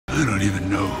I don't even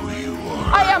know who you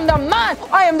are. I am the man.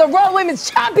 I am the Raw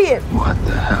Women's Champion. What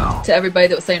the hell? To everybody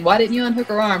that was saying, why didn't you unhook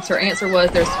her arms? Her answer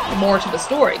was, there's more to the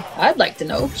story. I'd like to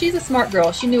know. She's a smart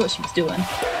girl. She knew what she was doing.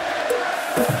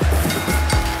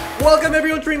 Welcome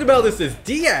everyone to Ring the Bell. This is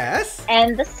DS.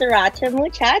 And the Sriracha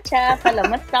Muchacha.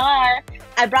 Paloma Star.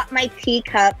 I brought my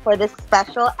teacup for this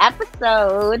special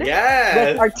episode.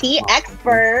 Yes. With our tea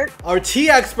expert. Our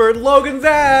tea expert, Logan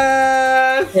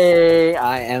Zeth. Hey,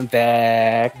 I am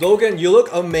back. Logan, you look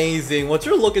amazing. What's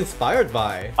your look inspired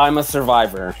by? I'm a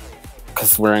survivor.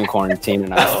 Because we're in quarantine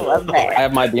and I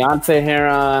have my Beyonce hair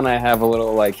on. I have a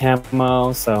little like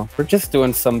camo. So we're just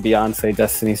doing some Beyonce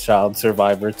Destiny's Child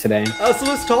Survivor today. So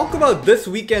let's talk about this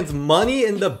weekend's Money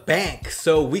in the Bank.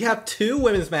 So we have two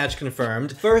women's match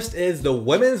confirmed. First is the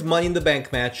women's Money in the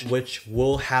Bank match, which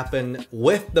will happen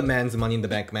with the men's Money in the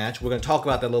Bank match. We're going to talk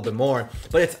about that a little bit more.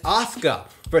 But it's Asuka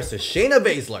versus Shayna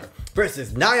Baszler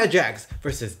versus Nia Jax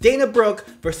versus Dana Brooke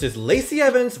versus Lacey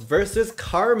Evans versus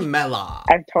Carmella.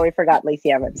 I totally forgot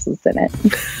Lacey Evans was in it.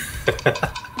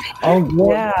 Oh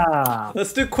yeah.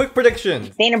 Let's do quick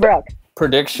predictions. Dana Brooke.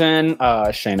 Prediction,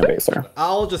 Shayna Baszler.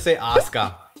 I'll just say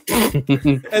Asuka.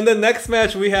 And the next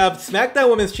match we have SmackDown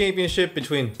Women's Championship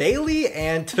between Bayley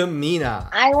and Tamina.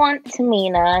 I want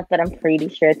Tamina, but I'm pretty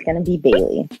sure it's going to be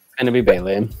Bayley. Gonna be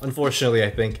Bayley. Unfortunately,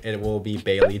 I think it will be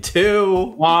Bayley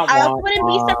too. I also wouldn't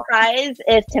be surprised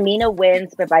if Tamina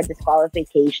wins, but by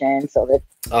disqualification, so that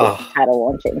the title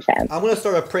won't change hands. I'm gonna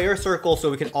start a prayer circle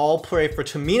so we can all pray for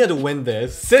Tamina to win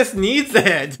this. Sis needs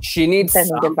it. She needs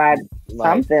something.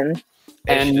 Something.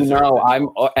 And you know,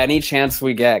 any chance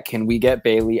we get, can we get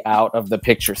Bayley out of the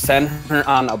picture? Send her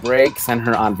on a break, send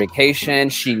her on vacation.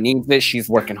 She needs it. She's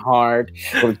working hard.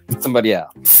 Or somebody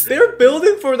else. They're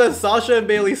building for the Sasha and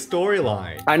Bayley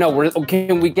storyline. I know.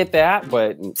 Can we get that?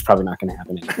 But it's probably not going to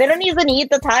happen. They don't even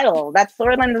need the title. That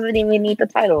storyline doesn't even need the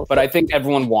title. But I think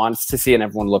everyone wants to see, and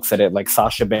everyone looks at it like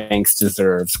Sasha Banks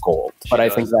deserves gold. But I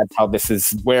think that's how this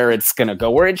is where it's going to go,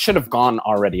 where it should have gone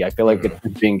already. I feel like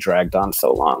it's being dragged on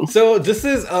so long. So this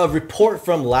is a report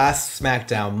from last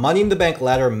SmackDown. Money in the Bank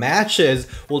ladder matches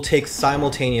will take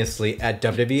simultaneously at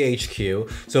WWE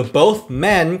HQ. So both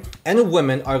men and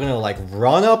women are gonna like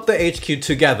run up the HQ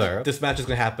together. This match is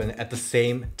gonna happen at the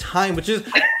same time,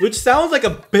 which sounds like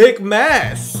a big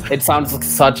mess. It sounds like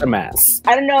such a mess.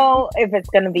 I don't know if it's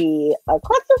gonna be a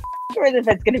clusterfuck or if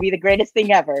it's gonna be the greatest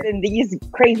thing ever. In these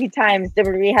crazy times,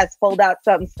 WWE has pulled out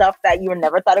some stuff that you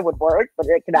never thought it would work, but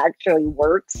it can actually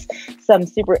works. So I'm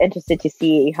super interested to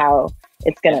see how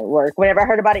it's gonna work. Whenever I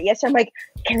heard about it yesterday, I'm like,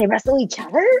 can they wrestle each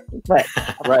other? But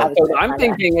right. I'm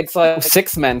thinking it's like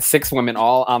 6 men, 6 women,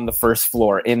 all on the first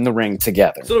floor in the ring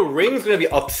together. So the ring's gonna be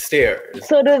upstairs.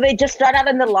 So do they just start out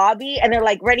in the lobby and they're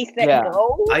like ready, set,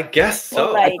 go? I guess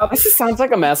so. Like, this just sounds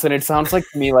like a mess, and it sounds like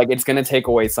to me like it's gonna take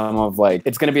away some of like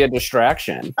it's gonna be a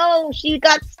distraction. Oh, she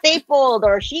got stapled,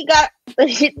 or she's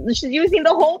using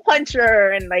the hole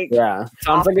puncher, and like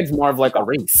sounds like it's more of like a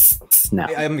race now.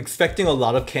 I'm expecting a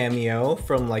lot of cameo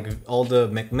from like all the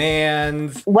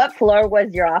McMahons. What floor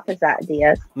was your office at,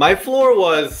 DS? My floor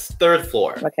was 3rd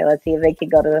floor. Okay, let's see if they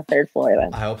could go to the 3rd floor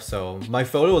then. I hope so. My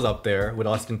photo was up there with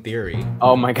Austin Theory.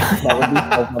 Oh my god, that would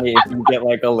be so funny if you get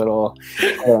like a little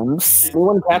glimpse.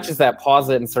 Everyone catches that, pause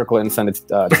it and circle it and send it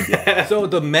to So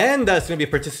the men that's going to be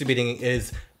participating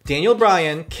is Daniel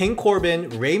Bryan, King Corbin,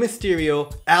 Rey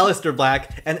Mysterio, Aleister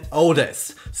Black, and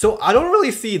Otis. So I don't really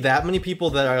see that many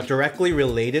people that are directly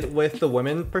related with the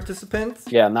women participants.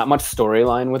 Yeah, not much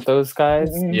storyline with those guys.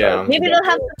 Yeah. Maybe they'll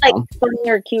have like funny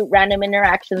or cute random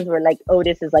interactions where like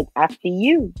Otis is like after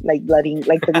you, like letting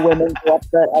like the women go up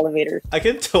the elevators. I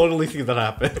can totally see that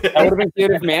happen. That would have been cute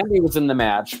if Mandy was in the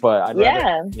match, but I'd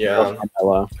rather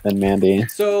Bella than Mandy.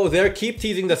 So they keep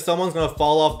teasing that someone's gonna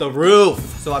fall off the roof.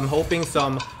 So I'm hoping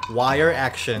some wire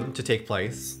action to take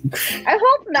place. I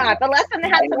hope not. The last time they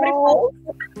had somebody fall,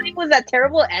 I think was that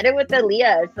terrible edit with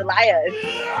Elias.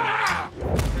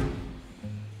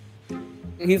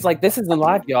 He's like, this isn't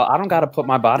live, y'all. I don't gotta put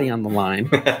my body on the line.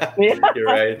 You're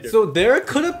right. So there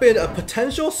could have been a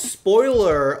potential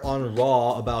spoiler on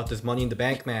Raw about this Money in the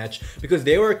Bank match because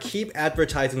they were keep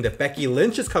advertising that Becky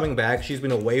Lynch is coming back. She's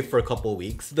been away for a couple of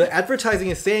weeks. The advertising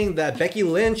is saying that Becky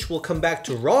Lynch will come back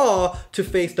to Raw to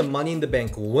face the Money in the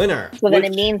Bank winner. So then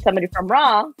it means somebody from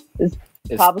Raw is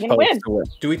probably gonna win.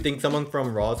 Do we think someone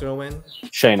from Raw is gonna win?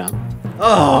 Shayna.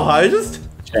 Oh,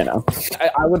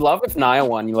 I would love if Nia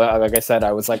won. Like I said,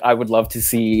 I was like, I would love to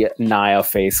see Nia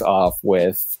face off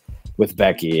with with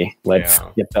Becky. Let's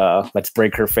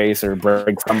break her face or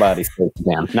break somebody's face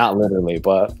again. Not literally,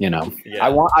 but you know.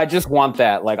 Yeah. I just want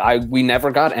that. Like we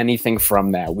never got anything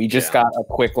from that. We just got a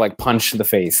quick like punch to the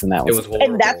face, and that was horrible.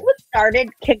 And that's what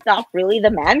kicked off really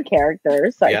the man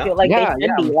characters. So I feel like they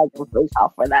should be like first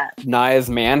off for that. Naya's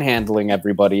manhandling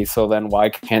everybody, so then why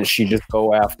can't she just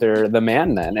go after the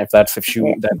man then? If she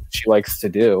likes to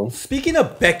do. Speaking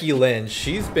of Becky Lynch,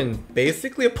 she's been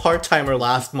basically a part-timer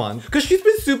last month because she's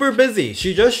been super busy.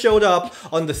 She just showed up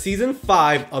on the season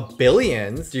 5 of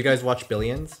Billions. Do you guys watch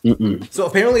Billions? Mm-mm. So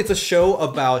apparently it's a show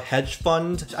about hedge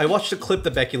fund. I watched the clip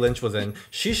that Becky Lynch was in.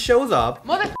 She shows up.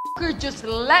 Motherfucker, just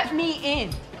let me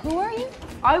in. Who are you?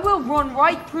 I will run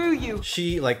right through you.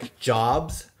 She like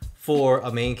jobs for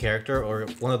a main character or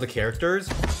one of the characters.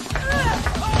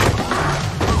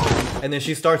 And then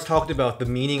she starts talking about the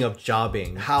meaning of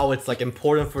jobbing, how it's like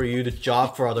important for you to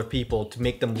job for other people to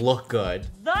make them look good.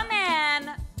 The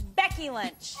man, Becky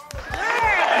Lynch.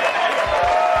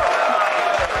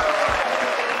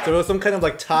 So there was some kind of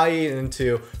like tie-in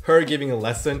into her giving a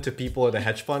lesson to people at a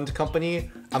hedge fund company,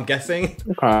 I'm guessing.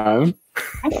 Okay.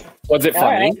 Was it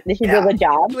funny? Right. Did she do a good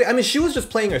job? I mean, she was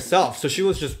just playing herself, so she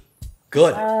was just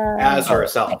good as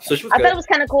herself. So she was I good. thought it was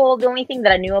kind of cool. The only thing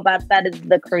that I knew about that is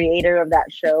the creator of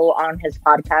that show on his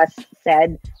podcast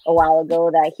said a while ago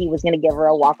that he was going to give her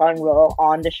a walk-on role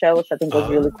on the show. So I think it was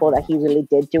really cool that he really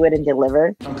did do it and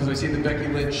deliver. Because I see the Becky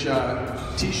Lynch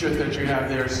t-shirt that you have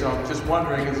there, so I'm just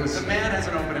wondering, is this... The man has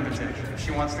an open invitation. If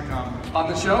she wants to come. On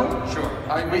the show? Sure.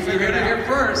 We'll figure it out here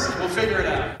first. We'll figure it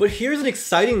out. But here's an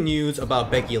exciting news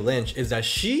about Becky Lynch is that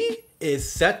she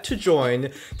is set to join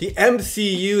the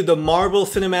MCU, the Marvel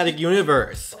Cinematic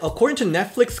Universe. According to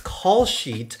Netflix call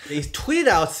sheet, they tweeted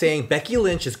out saying Becky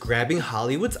Lynch is grabbing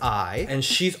Hollywood's eye and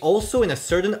she's also in a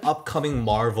certain upcoming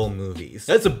Marvel movies.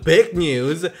 That's a big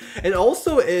news. It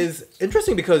also is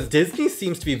interesting because Disney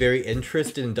seems to be very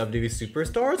interested in WWE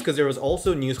superstars because there was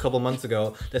also news a couple months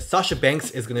ago that Sasha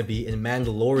Banks is going to be in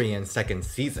Mandalorian second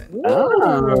season.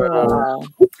 Oh.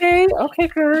 Okay,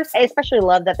 girls. I especially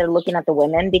love that they're looking at the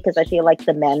women because I feel like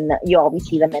the men, you always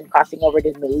see the men crossing over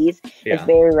to movies. Yeah. It's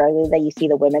very rarely that you see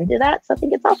the women do that. So I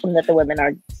think it's awesome that the women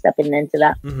are stepping into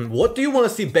that. What do you want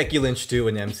to see Becky Lynch do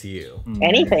in MCU?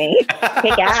 Anything.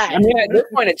 Kick ass. I mean, at this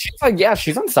point, she's like,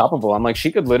 she's unstoppable. I'm like,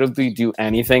 she could literally do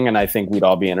anything, and I think we'd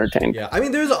all be entertained. Yeah, I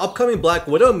mean, there's an upcoming Black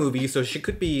Widow movie, so she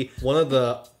could be one of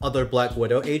the other Black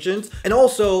Widow agents. And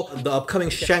also, the upcoming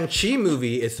Shang-Chi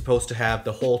movie is supposed to have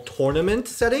the whole tournament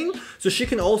setting, so she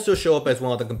can also show up as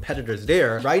one of the competitors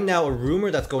there. Right now, a rumor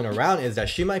that's going around is that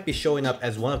she might be showing up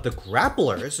as one of the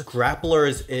Grapplers.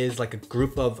 Grapplers is like a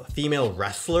group of female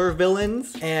wrestler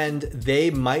villains, and they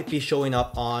might be showing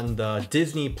up on the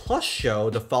Disney Plus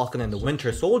show, The Falcon and the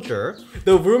Winter Soldier.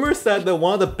 The rumor said that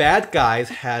one of the bad guys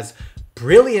has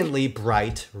brilliantly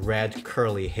bright red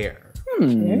curly hair.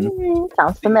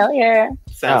 Sounds familiar.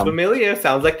 Sounds familiar.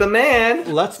 Sounds like the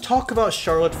man. Let's talk about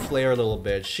Charlotte Flair a little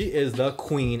bit. She is the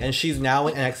queen, and she's now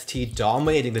in NXT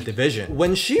dominating the division.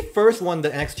 When she first won the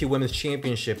NXT Women's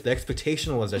Championship, the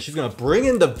expectation was that she's gonna bring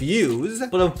in the views,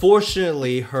 but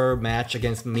unfortunately, her match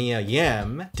against Mia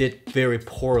Yim did very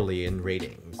poorly in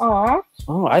ratings. Aww.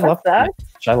 Oh, I love that.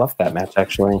 I love that match,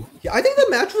 actually. Yeah, I think the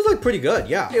match was like pretty good.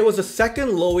 Yeah, it was the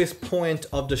second lowest point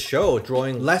of the show,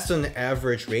 drawing less than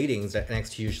average ratings that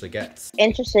NXT usually gets.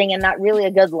 Interesting and not really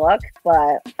a good look,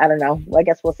 but I don't know. I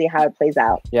guess we'll see how it plays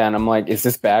out. Yeah, and I'm like, is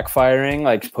this backfiring?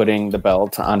 Like putting the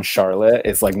belt on Charlotte?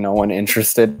 Is like no one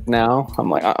interested now? I'm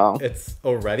like, It's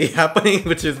already happening,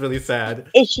 which is really sad.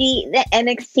 Is she the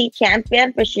NXT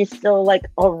champion, but she's still like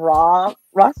a Raw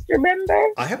roster member?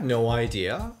 I have no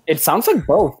idea. It sounds like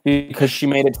both because she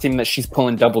made it seem that she's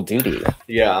pulling double duty.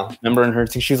 Yeah. Remember in her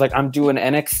thing, she's like, I'm doing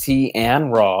NXT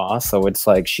and Raw. So it's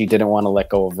like she didn't want to let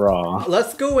go of Raw.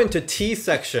 Let's go into T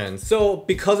section. So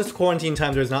because it's quarantine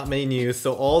time, there's not many news.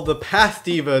 So all the past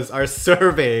divas are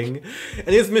serving.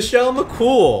 And it's Michelle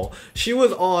McCool. She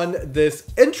was on this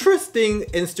interesting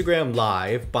Instagram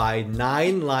live by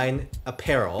 9 Line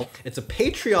Apparel. It's a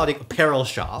patriotic apparel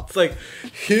shop. It's like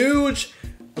huge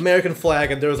American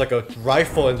flag, and there was like a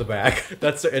rifle in the back.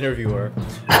 That's the interviewer.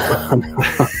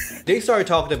 They started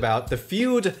talking about the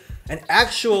feud, an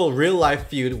actual real life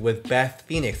feud with Beth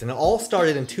Phoenix, and it all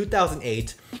started in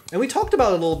 2008. And we talked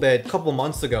about it a little bit a couple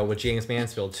months ago with James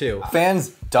Mansfield too. Fans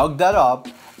dug that up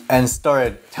and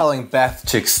started telling Beth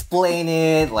to explain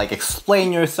it, like,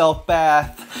 explain yourself,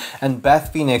 Beth. And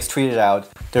Beth Phoenix tweeted out,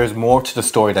 there's more to the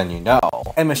story than you know.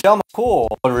 And Michelle McCool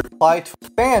replied to a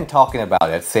fan talking about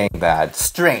it, saying that,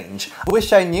 strange, I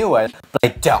wish I knew it, but I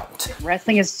don't.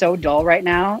 Wrestling is so dull right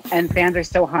now, and fans are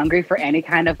so hungry for any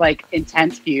kind of, like,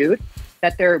 intense feud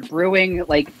that they're brewing,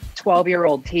 like,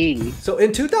 12-year-old tea. So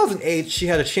in 2008, she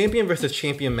had a champion versus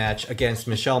champion match against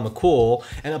Michelle McCool,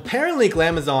 and apparently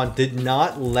Glamazon did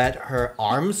not let her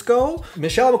arms go.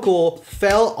 Michelle McCool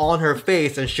fell on her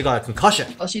face and she got a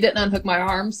concussion. Well, she didn't unhook my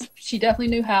arms. She definitely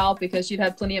knew how because she'd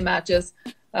had plenty of matches.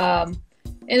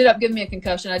 Ended up giving me a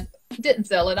concussion. I didn't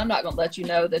sell it. I'm not going to let you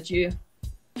know that you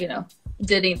know,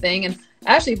 did anything. And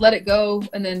actually let it go.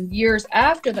 And then years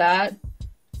after that,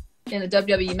 in the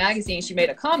WWE magazine, she made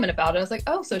a comment about it. I was like,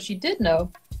 oh, so she did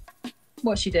know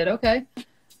what she did. Okay.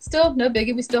 Still no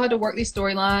biggie. We still had to work these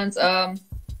storylines.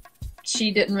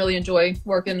 She didn't really enjoy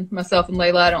working myself and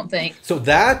Layla, I don't think. So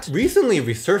that recently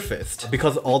resurfaced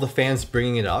because of all the fans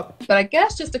bringing it up. But I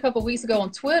guess just a couple weeks ago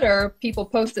on Twitter, people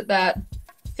posted that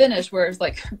finish where it's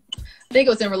like, I think it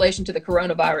was in relation to the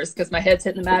coronavirus because my head's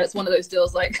hitting the mat. It's one of those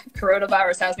deals like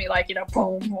coronavirus has me like, you know,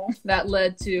 boom, boom. That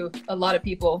led to a lot of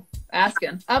people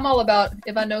asking. I'm all about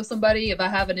if I know somebody, if I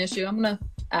have an issue, I'm going to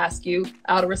ask you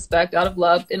out of respect, out of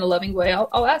love, in a loving way.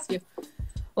 I'll ask you.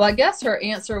 Well, I guess her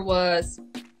answer was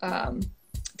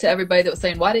to everybody that was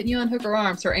saying, why didn't you unhook her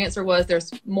arms? Her answer was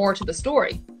there's more to the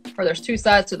story or there's two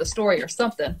sides to the story or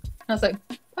something. And I was like,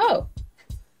 oh,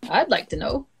 I'd like to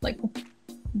know. Like,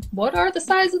 what are the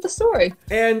sides of the story?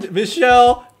 And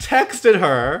Michelle texted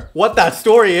her what that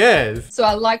story is. So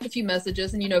I liked a few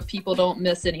messages and, you know, people don't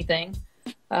miss anything.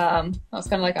 I was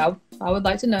kind of like, I would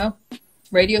like to know.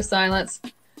 Radio silence.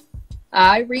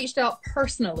 I reached out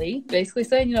personally, basically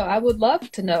saying, you know, I would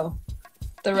love to know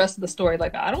the rest of the story.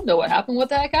 Like, I don't know what happened. What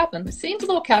the heck happened? It seems a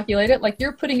little calculated. Like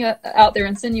you're putting it out there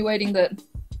insinuating that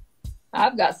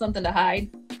I've got something to hide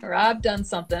or I've done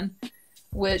something.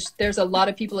 Which there's a lot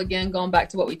of people, again, going back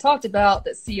to what we talked about,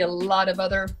 that see a lot of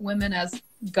other women as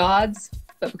gods.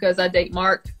 But because I date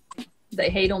Mark, they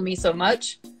hate on me so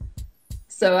much.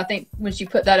 So I think when she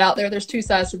put that out there, there's two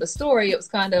sides to the story. It was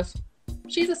kind of,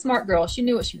 she's a smart girl. She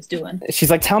knew what she was doing. She's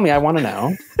like, tell me, I want to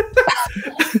know.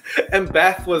 And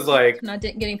Beth was like... And I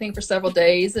didn't get anything for several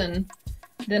days. And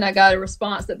then I got a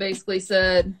response that basically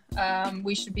said,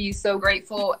 we should be so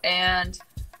grateful. And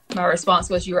my response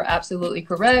was, you are absolutely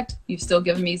correct. You've still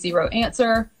given me zero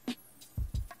answer.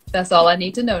 That's all I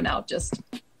need to know now. Just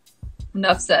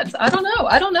enough said. I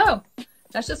don't know.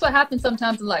 That's just what happens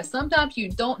sometimes in life. Sometimes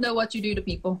you don't know what you do to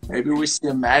people. Maybe we see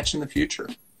a match in the future.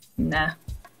 Nah.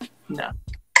 No.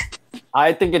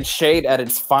 I think it's shade at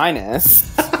its finest.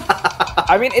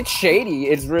 I mean, it's shady.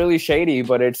 It's really shady,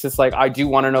 but it's just like, I do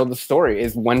want to know the story.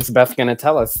 When's Beth going to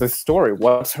tell us this story?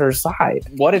 What's her side?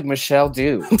 What did Michelle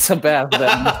do to Beth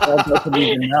that Michelle doesn't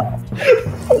even know?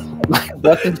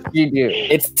 What did she do?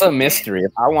 It's a mystery.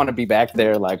 I want to be back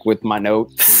there, like, with my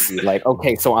notes. Like,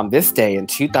 okay, so on this day in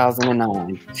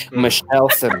 2009, Michelle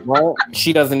said, well,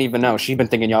 she doesn't even know. She's been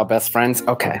thinking y'all best friends.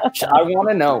 Okay. I want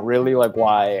to know really, like,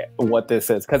 what this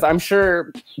is. Because I'm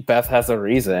sure Beth has a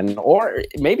reason. Or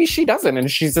maybe she doesn't. And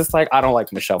she's just like, I don't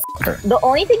like Michelle. Her. The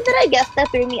only thing that I guess that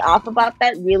threw me off about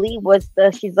that really was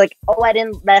she's like, oh, I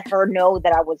didn't let her know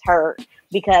that I was hurt.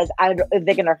 Because if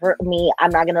they're going to hurt me, I'm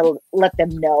not going to let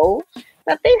them know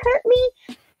that they hurt me.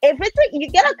 If it's like you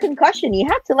get a concussion, you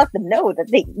have to let them know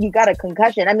that you got a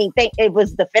concussion. I mean, it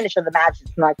was the finish of the match.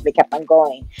 It's not like they kept on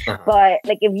going. Uh-huh. But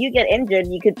like, if you get injured,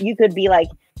 you could be like,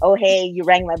 oh, hey, you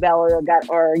rang my bell or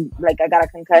I got a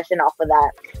concussion off of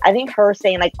that. I think her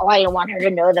saying like, oh, I didn't want her to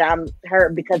know that I'm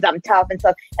hurt because I'm tough and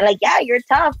stuff. And like, yeah, you're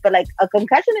tough, but like a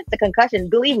concussion is a concussion.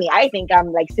 Believe me, I think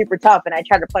I'm like super tough. And I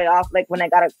tried to play off like when I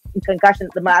got a concussion,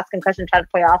 the last concussion, tried to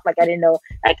play off like I didn't know,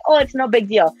 like, oh, it's no big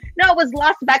deal. No, I was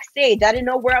lost backstage. I didn't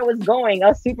know where I was going. I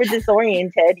was super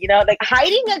disoriented, you know, like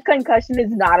hiding a concussion is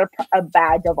not a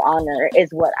badge of honor is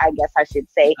what I guess I should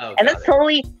say. Oh, and that's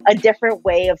totally a different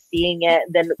way of seeing it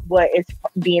than what is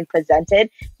being presented.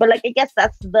 But like, I guess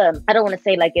that's I don't want to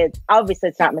say like obviously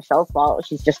it's not Michelle's fault.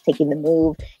 She's just taking the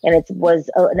move and it was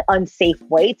an unsafe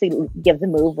way to give the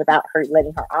move without her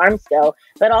letting her arms go.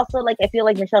 But also like, I feel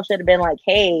like Michelle should have been like,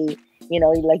 hey, you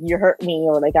know, like you hurt me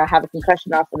or like I have a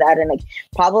concussion off of that, and like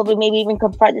probably maybe even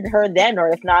confronted her then, or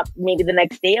if not, maybe the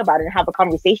next day about it and have a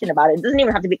conversation about it. It doesn't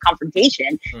even have to be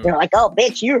confrontation. You know, like, oh,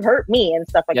 bitch, you hurt me and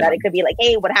stuff like that. It could be like,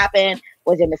 hey, what happened?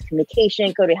 Was it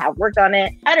miscommunication? Could we have worked on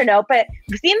it? I don't know. But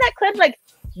seeing that clip, like,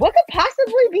 what could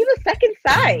possibly be the second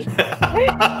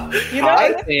side? You know?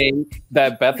 I think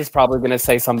that Beth is probably going to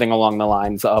say something along the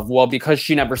lines of, well, because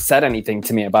she never said anything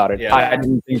to me about it, I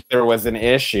didn't think there was an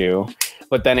issue.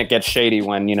 But then it gets shady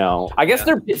when, you know, I guess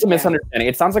it's a misunderstanding.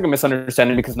 It sounds like a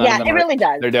misunderstanding because none of them really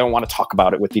does. They don't want to talk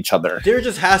about it with each other. There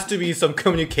just has to be some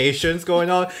communications going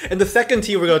on. And the second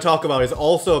tea we're going to talk about is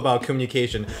also about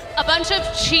communication. A bunch of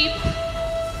cheap,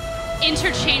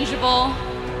 interchangeable,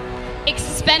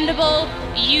 expendable,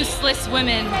 useless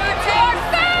women. To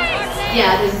our face!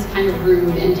 yeah, this is kind of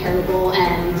rude and terrible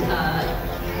and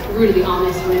rude to be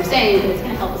honest when they're saying that it's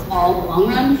going to help us all in the long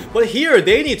run. But here,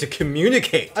 they need to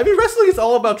communicate. I mean, wrestling is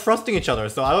all about trusting each other,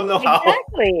 so I don't know how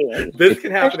this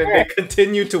can happen and they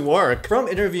continue to work. From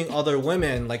interviewing other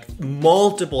women, like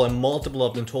multiple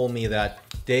of them told me that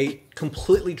they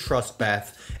completely trust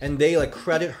Beth and they like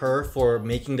credit her for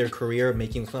making their career,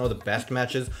 making some of the best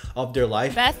matches of their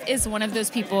life. Beth is one of those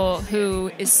people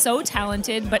who is so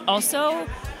talented, but also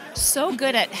so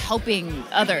good at helping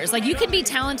others. Like, you can be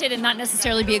talented and not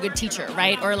necessarily be a good teacher,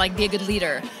 right? Or like be a good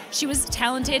leader. She was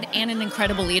talented and an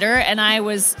incredible leader, and I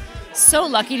was so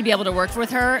lucky to be able to work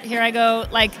with her. Here I go.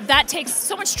 Like, that takes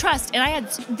so much trust, and I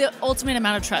had the ultimate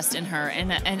amount of trust in her,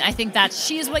 and I think that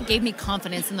she is what gave me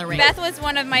confidence in the ring. Beth was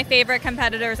one of my favorite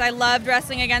competitors. I loved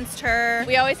wrestling against her.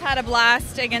 We always had a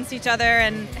blast against each other,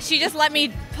 and she just let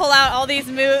me pull out all these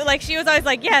moves. Like, she was always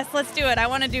like, yes, let's do it. I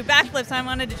want to do backflips. I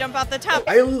wanted to jump off the top.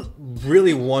 I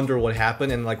really wonder what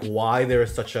happened and like why there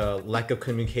is such a lack of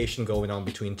communication going on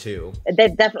between two.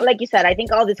 That definitely, like you said, I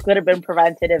think all this could have been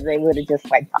prevented if they would have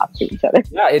just like talked to each other.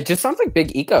 Yeah, it just sounds like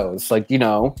big egos. Like, you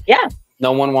know. Yeah.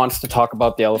 No one wants to talk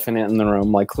about the elephant in the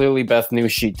room. Like, clearly Beth knew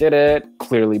she did it.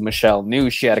 Clearly Michelle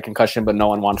knew she had a concussion, but no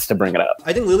one wants to bring it up.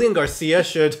 I think Lillian Garcia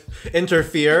should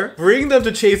interfere, bring them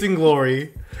to Chasing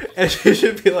Glory, and she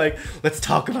should be like, let's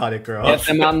talk about it, girl. Get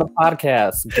them on the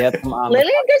podcast. Get them on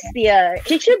Lillian Garcia,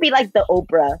 she should be like the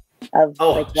Oprah of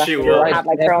like she wrestling, will have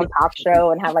like her own talk show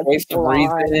and have like people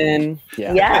on.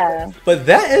 Yeah. But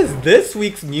that is this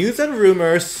week's news and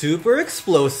rumors. Super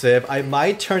explosive. I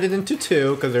might turn it into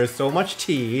 2 because there's so much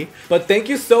tea. But thank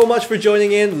you so much for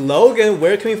joining in. Logan,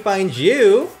 where can we find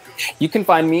you? You can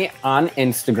find me on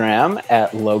Instagram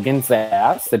at Logan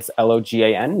Zass. It's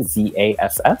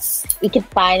LOGANZASS. You can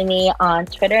find me on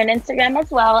Twitter and Instagram as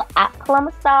well at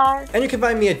Columbus Star. And you can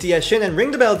find me at DS Shin and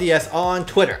Ring the Bell DS on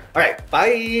Twitter. All right,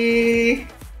 bye.